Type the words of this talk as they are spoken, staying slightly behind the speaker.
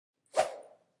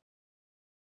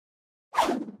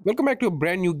Welcome back to a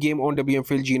brand new game on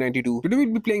BeamNG 92. Today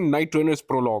we'll be playing Night Runner's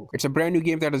Prologue. It's a brand new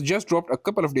game that has just dropped a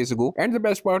couple of days ago, and the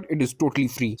best part, it is totally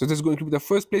free. So this is going to be the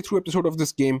first playthrough episode of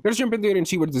this game. Let's jump in there and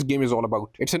see what this game is all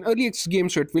about. It's an early access game,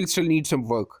 so it will still need some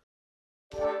work.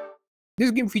 This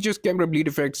game features camera bleed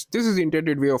effects. This is the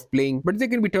intended way of playing, but they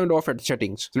can be turned off at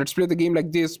settings. So let's play the game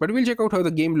like this, but we'll check out how the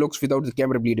game looks without the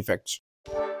camera bleed effects.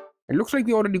 It looks like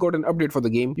we already got an update for the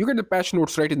game. You get the patch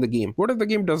notes right in the game. What if the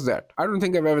game does that? I don't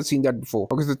think I've ever seen that before.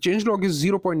 Because the changelog is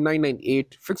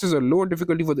 0.998, fixes a lower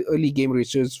difficulty for the early game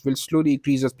racers, will slowly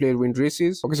increase as player wins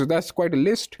races. Okay, so that's quite a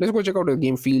list. Let's go check out how the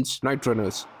game feels. Night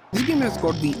Runners. This game has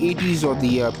got the 80s or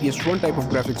the PS1 type of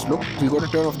graphics look. So you got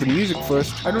to turn off the music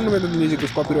first. I don't know whether the music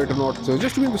is copyright or not. So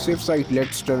just to be on the safe side,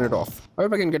 let's turn it off. I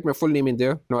hope I can get my full name in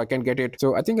there. No, I can't get it.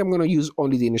 So I think I'm going to use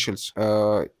only the initials.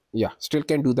 Yeah, still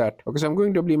can't do that. Okay, so I'm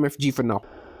going WMFG for now.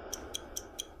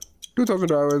 2,000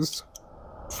 hours,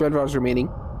 12 hours remaining.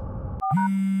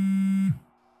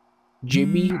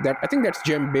 JB, I think that's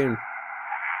Gem Bin.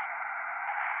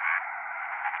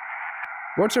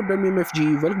 What's up,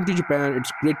 WMFG? Welcome to Japan.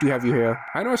 It's great to have you here.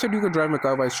 I know I said you could drive my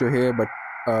car whilst you're here, but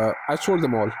I sold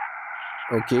them all.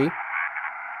 Okay.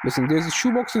 Listen, there's a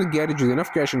shoebox in the garage with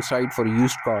enough cash inside for a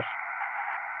used car.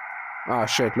 Ah,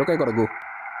 shit. Look, I gotta go.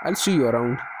 I'll see you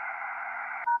around.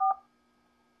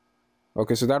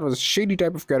 Okay, so that was a shady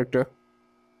type of character.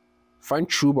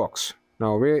 Find shoebox.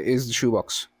 Now, where is the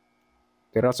shoebox?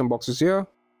 There are some boxes here,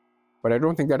 but I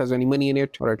don't think that has any money in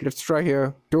it. Alright, let's try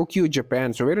here. Tokyo,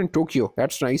 Japan. So we're in Tokyo.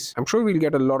 That's nice. I'm sure we'll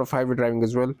get a lot of highway driving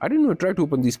as well. I didn't even try to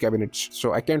open these cabinets,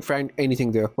 so I can't find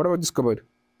anything there. What about this cupboard?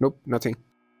 Nope, nothing.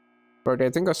 Alright, I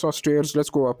think I saw stairs. Let's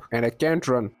go up. And I can't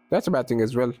run. That's a bad thing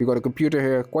as well. We got a computer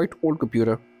here. Quite old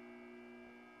computer.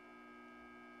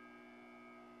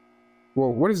 Whoa,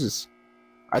 what is this?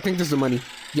 I think this is the money.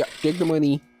 Yeah, take the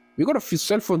money. We got a few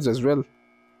cell phones as well.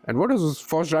 And what is those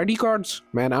forged ID cards?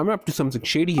 Man, I'm up to something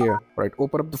shady here. Alright,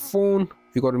 open up the phone.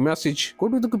 We got a message. Go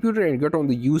to the computer and get on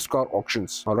the used car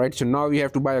auctions. Alright, so now we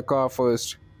have to buy a car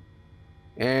first.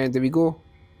 And there we go.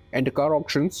 Enter car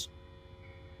auctions.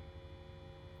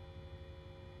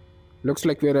 Looks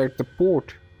like we're at the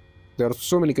port. There are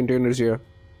so many containers here.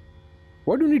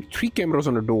 Why do you need 3 cameras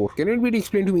on a door? Can anybody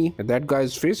explain to me? That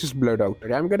guy's face is blurred out.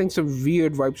 I'm getting some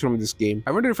weird vibes from this game.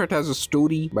 I wonder if it has a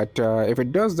story, but if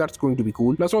it does, that's going to be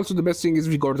cool. Plus also the best thing is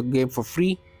we got the game for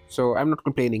free, so I'm not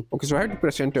complaining. Okay, so I had to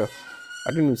press enter. I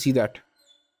didn't even see that.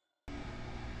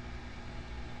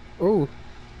 Oh.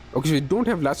 Okay, so you don't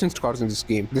have licensed cars in this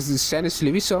game. This is Sanis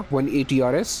Levisa 180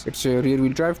 RS. It's a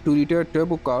rear-wheel drive, 2-liter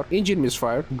turbo car, engine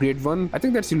misfire, grade 1. I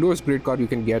think that's the lowest grade car you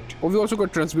can get. Oh, we also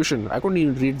got transmission. I couldn't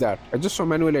even read that. I just saw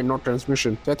manual and not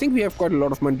transmission. So I think we have quite a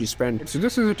lot of money to spend. So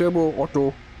this is a turbo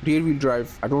auto, rear-wheel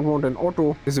drive. I don't want an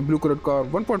auto. There's a blue-colored car,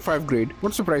 1.5 grade.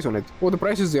 What's the price on it? Oh, the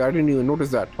price is there. I didn't even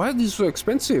notice that. Why are these so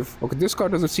expensive? Okay, this car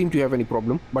doesn't seem to have any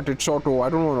problem, but it's auto. I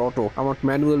don't want auto. I want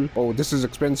manual. Oh, this is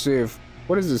expensive.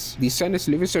 What is this? The Sanis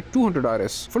Levisa 200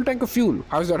 RS. Full tank of fuel.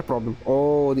 How is that a problem?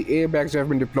 Oh, the airbags have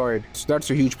been deployed. So that's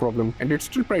a huge problem. And it's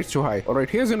still priced so high. Alright,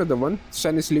 here's another one.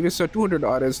 Sanis Levisa 200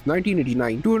 RS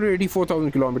 1989.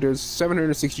 284,000 kilometers.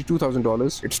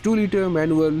 $762,000. It's 2-liter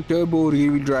manual, turbo,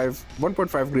 rear-wheel drive,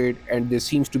 1.5 grade, and there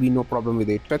seems to be no problem with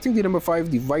it. So I think the number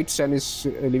 5, the white Sanis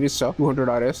Levisa 200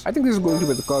 RS. I think this is going to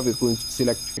be the car we're going to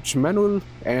select. It's manual,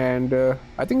 and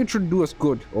I think it should do us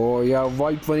good. Oh yeah,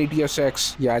 white 180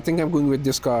 SX. Yeah, I think I'm going with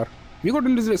this car. We got a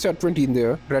little SR20 in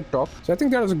there, red top. So I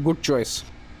think that was a good choice.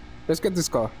 Let's get this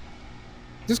car.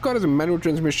 This car is a manual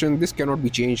transmission. This cannot be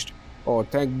changed. Oh,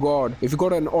 thank God. If you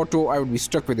got an auto, I would be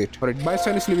stuck with it. Alright, buy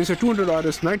Sanis Levisa 200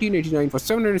 RS 1989 for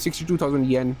 762,000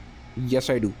 yen. Yes,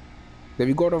 I do. Then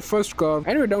we got our first car,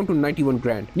 and we're down to 91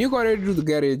 grand. New car ready to the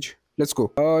garage. Let's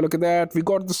go. Oh, look at that. We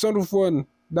got the sunroof one.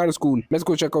 That is cool. Let's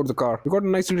go check out the car. We got a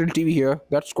nice little TV here.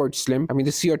 That's quite slim. I mean,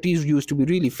 the CRTs used to be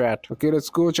really fat. Okay, let's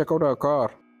go check out our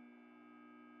car.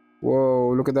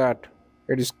 Whoa, look at that.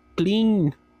 It is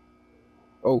clean.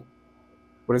 Oh,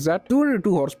 what is that? 202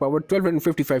 horsepower,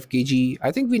 1255 kg.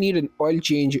 I think we need an oil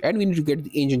change and we need to get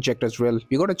the engine checked as well.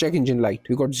 We got to check engine light.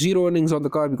 We got 0 earnings on the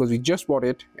car because we just bought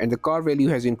it and the car value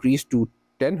has increased to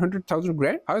 100,000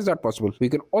 grand? How is that possible? We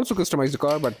can also customize the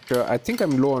car, but I think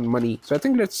I'm low on money. So I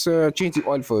think let's change the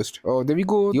oil first. Oh, there we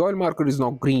go. The oil marker is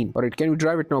now green. Alright, can we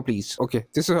drive it now, please? Okay,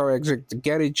 this is how I exit the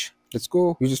garage. Let's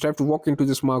go. You just have to walk into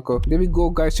this marker. There we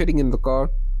go, guys sitting in the car.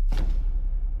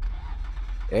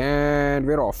 And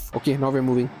we're off. Okay, now we're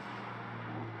moving.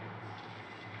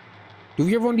 Do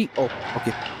we have only... Oh,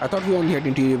 okay. I thought we only had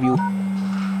interior view.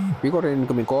 We got an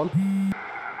incoming call.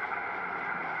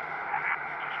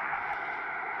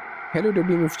 Hello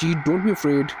WMFG, don't be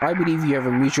afraid. I believe you have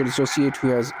a mutual associate who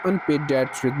has unpaid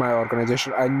debts with my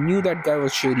organization. I knew that guy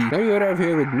was shady. Now you arrive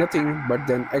here with nothing but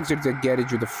then exit the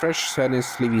garage with a fresh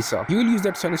Sanis Levisa. You will use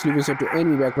that Sanis Levisa to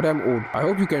earn me back what I'm owed. I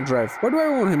hope you can drive. Why do I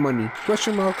owe him money?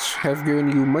 Question marks have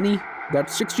given you money.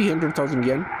 That's 600,000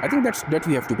 yen. I think that's debt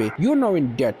we have to pay. You're now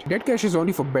in debt. Debt cash is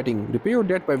only for betting. Repay your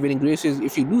debt by winning races.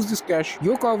 If you lose this cash,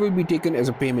 your car will be taken as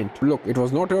a payment. Look, it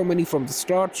was not your money from the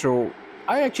start, so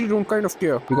I actually don't kind of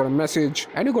care. You got a message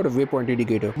and you got a waypoint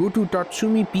indicator. Go to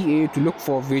Tatsumi PA to look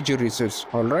for wager races.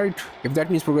 Alright, if that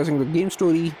means progressing the game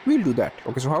story, we'll do that.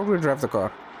 Okay, so how do I drive the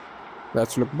car?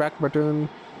 Let's look back button.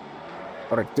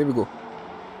 Alright, there we go.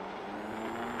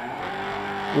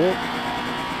 Whoa.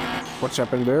 What's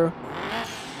happened there?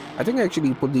 I think I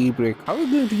actually put the e-brake. How are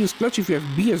you going to use clutch if you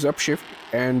have B as upshift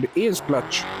and A as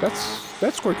clutch?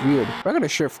 That's quite weird. I gotta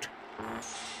shift.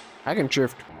 I can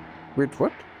shift. Wait,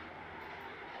 what?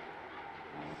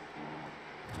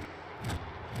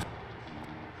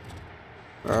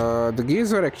 The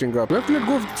gears are acting up. Do I have to let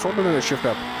go of the throttle and shift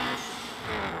up?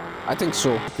 I think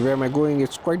so. Okay, where am I going?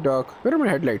 It's quite dark. Where are my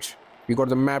headlights? We got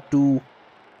the map too.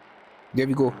 There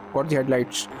we go. Got the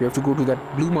headlights. We have to go to that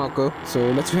blue marker.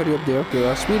 So let's hurry up there. Okay,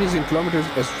 our speed is in kilometers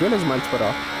as well as miles per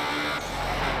hour.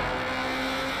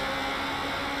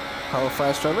 How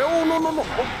fast are we? Oh, no, no, no.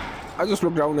 Oh. I just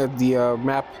looked down at the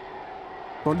map.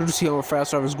 Wanted to see how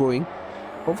fast I was going.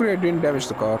 Hopefully I didn't damage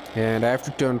the car. And I have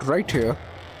to turn right here.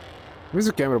 Where's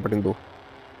the camera button though?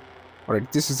 Alright,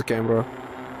 this is the camera.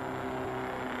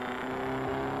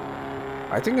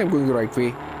 I think I'm going the right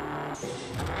way.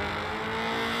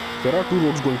 There are two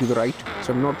roads going to the right,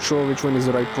 so I'm not sure which one is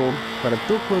the right road, but I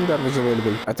took one that was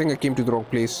available. I think I came to the wrong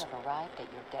place. You have arrived at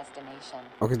your destination.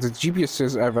 Okay, the GPS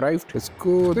says I've arrived. Let's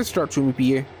go. Let's start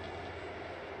Tatsumi PA.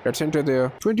 Let's enter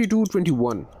there.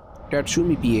 2221.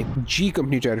 Tatsumi PA. G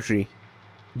Company territory.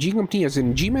 G Company as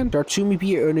in G-Man. Tatsumi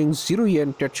PA earnings 0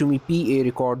 yen. Tatsumi PA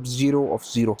record 0 of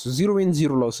 0. So 0 wins,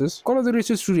 0 losses. Call other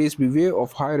races to race. Beware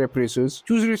of high rep racers.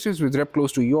 Choose races with rep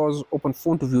close to yours. Open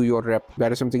phone to view your rep.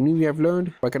 That is something new we have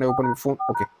learned. Why can I open my phone?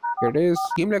 Okay. Here it is.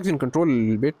 Game lag's in control a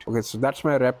little bit. Okay, so that's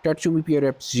my rep. Tatsumi PA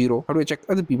rep 0. How do I check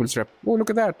other people's rep? Oh, look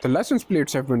at that. The license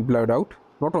plates have been blurred out.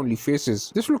 Not only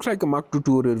faces. This looks like a Mark II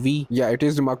Tourer V. Yeah, it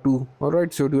is the Mark II.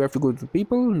 Alright, so do I have to go to the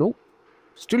people? No.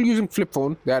 Still using flip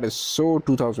phone. That is so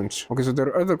 2000s. Okay, so there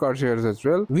are other cars here as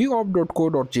well.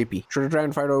 VOP.co.jp. Should I try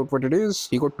and find out what it is?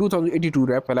 He got 2082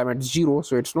 rep while I'm at 0.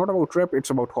 So it's not about rep, it's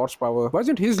about horsepower.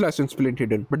 Wasn't his license plate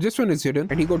hidden? But this one is hidden.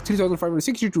 And he got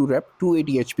 3562 rep,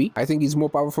 280 HP. I think he's more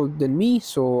powerful than me.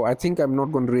 So I think I'm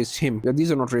not going to race him. Yeah,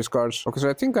 these are not race cars. Okay, so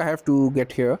I think I have to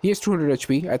get here. He has 200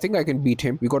 HP. I think I can beat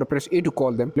him. We got to press A to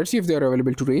call them. Let's see if they're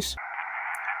available to race.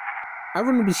 I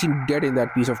wouldn't be seen dead in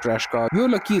that piece of trash car. You're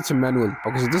lucky it's a manual.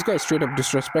 Okay, so this guy is straight up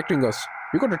disrespecting us.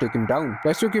 We gotta take him down.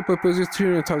 Best okay purposes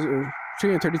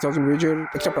 330,000 wager,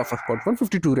 except offer. Got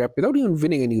 152 rep without even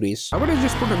winning any race. How about I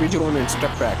just put a wager on and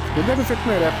step back? Will that affect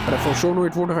my rep? But for sure no,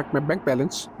 it won't affect my bank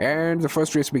balance. And the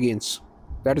first race begins.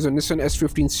 That is a Nissan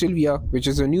S15 Silvia, which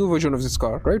is a new version of this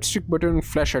car. Right stick button,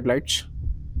 flash headlights.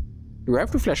 Do I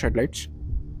have to flash headlights?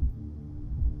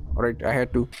 Alright, I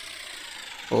had to.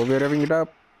 Oh, we're revving it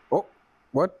up.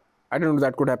 What? I didn't know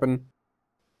that could happen.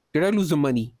 Did I lose the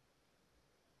money?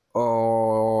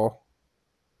 Oh.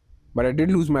 But I did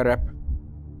lose my rep.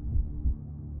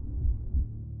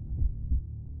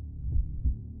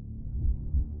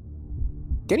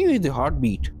 Can you hear the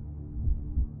heartbeat?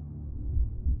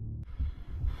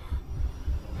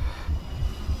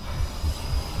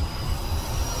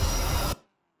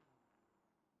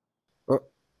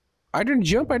 I didn't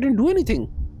jump, I didn't do anything.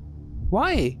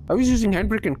 Why? I was using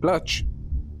handbrake and clutch.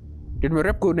 Did my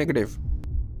rep go negative?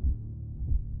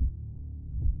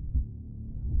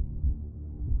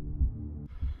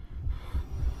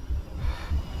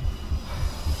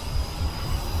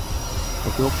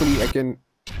 Okay, hopefully I can...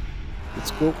 Let's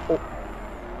go. Oh.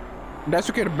 That's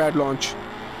okay, a bad launch.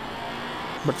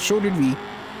 But so did we.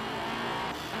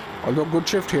 Although good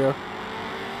shift here.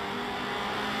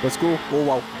 Let's go. Oh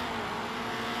wow.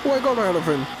 Oh, I got ahead of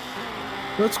him.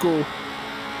 Let's go.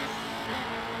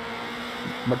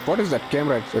 But what is that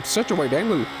camera? It's such a wide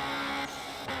angle.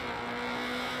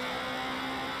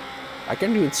 I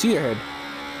can't even see ahead.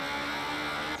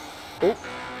 Oh,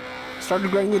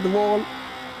 started going with the wall.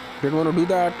 Didn't want to do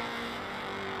that.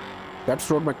 That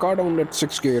slowed my car down at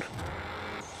 6th gear.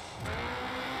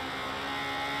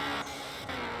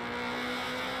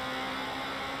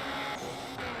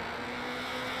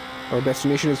 Our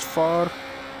destination is far,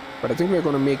 but I think we're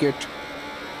gonna make it.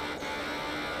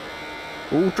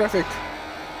 Oh, traffic.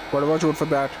 Gotta watch out for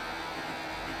that.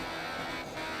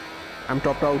 I'm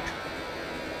topped out.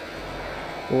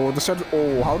 Oh, the set.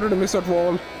 Oh, how did I miss that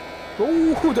wall?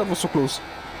 Oh, that was so close.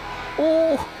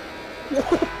 Oh,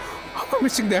 how am I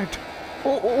missing that?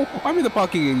 Oh, I'm in the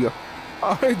parking area.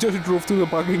 I just drove through the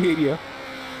parking area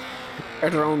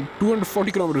at around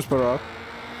 240 kilometers per hour.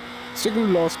 Signal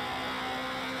lost.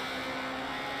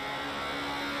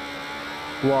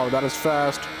 Wow, that is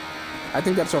fast. I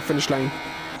think that's our finish line.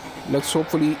 Let's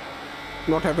hopefully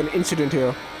not have an incident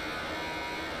here.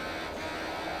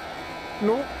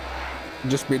 No,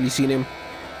 just barely seen him.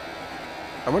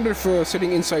 I wonder if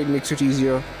sitting inside makes it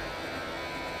easier.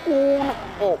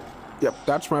 Oh, yep,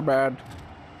 that's my bad.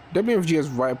 BeamNG has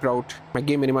wiped out. My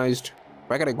game minimized.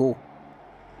 Where can I go?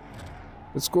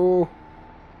 Let's go.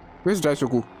 Where's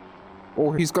Daisoku?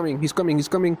 Oh, he's coming.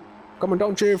 Come on,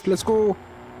 downshift. Let's go.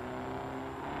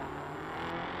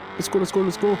 Let's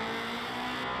go.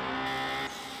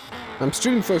 I'm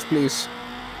still in first place.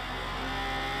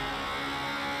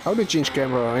 How do I change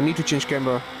camera? I need to change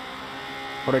camera.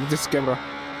 Alright, this camera.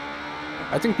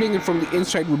 I think playing it from the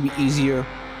inside would be easier.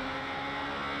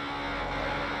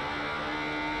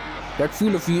 That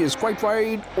field of view is quite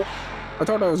wide. Oh, I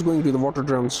thought I was going to the water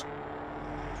drums.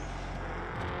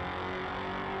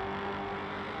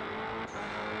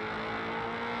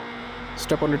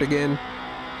 Step on it again.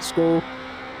 Let's go.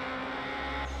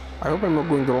 I hope I'm not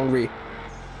going the wrong way.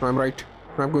 No, I'm right.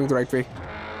 I'm going the right way.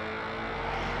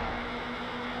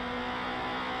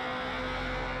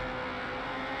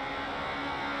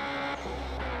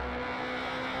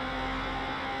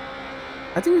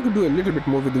 I think we could do a little bit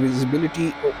more with the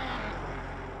visibility. Oh.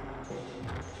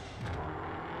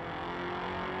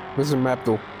 Where's the map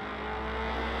though?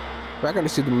 Where can I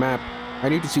see the map? I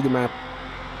need to see the map.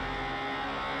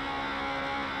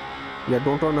 Yeah,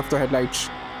 don't turn off the headlights.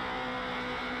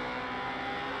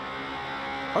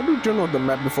 How do you turn off the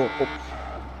map before? Oh.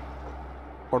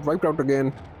 Got wiped out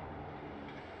again.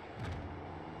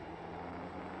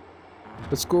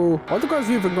 Let's go. All the cars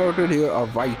we've encountered here are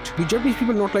white. The Japanese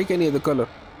people not like any other color.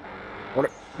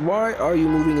 Alright, why are you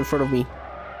moving in front of me?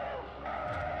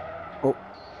 Oh,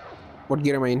 what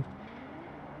gear am I in?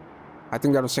 I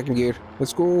think that was second gear.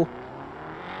 Let's go.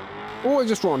 Oh, I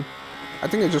just won. I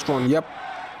think I just won. Yep.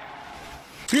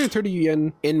 330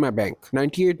 yen in my bank.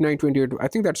 98,928. I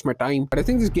think that's my time. But I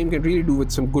think this game can really do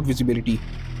with some good visibility.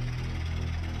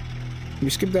 Can we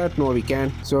skip that? No, we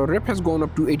can. So rep has gone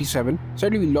up to 87.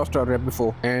 Sadly, we lost our rep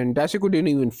before. And Daisoku didn't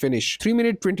even finish. 3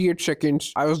 minutes 28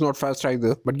 seconds. I was not fast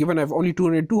either. But given I have only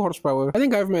 202 horsepower, I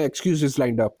think I have my excuses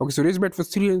lined up. Okay, so race bet was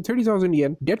 330,000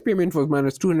 yen. Debt payment was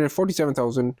minus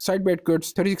 247,000. Side bet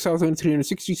cuts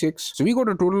 36,366. So we got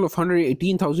a total of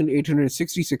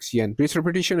 118,866 yen. Race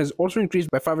repetition has also increased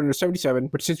by 577.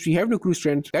 But since we have no cruise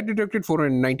strength, that deducted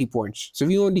 490 points. So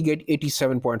we only get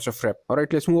 87 points of rep.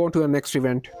 Alright, let's move on to the next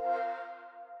event.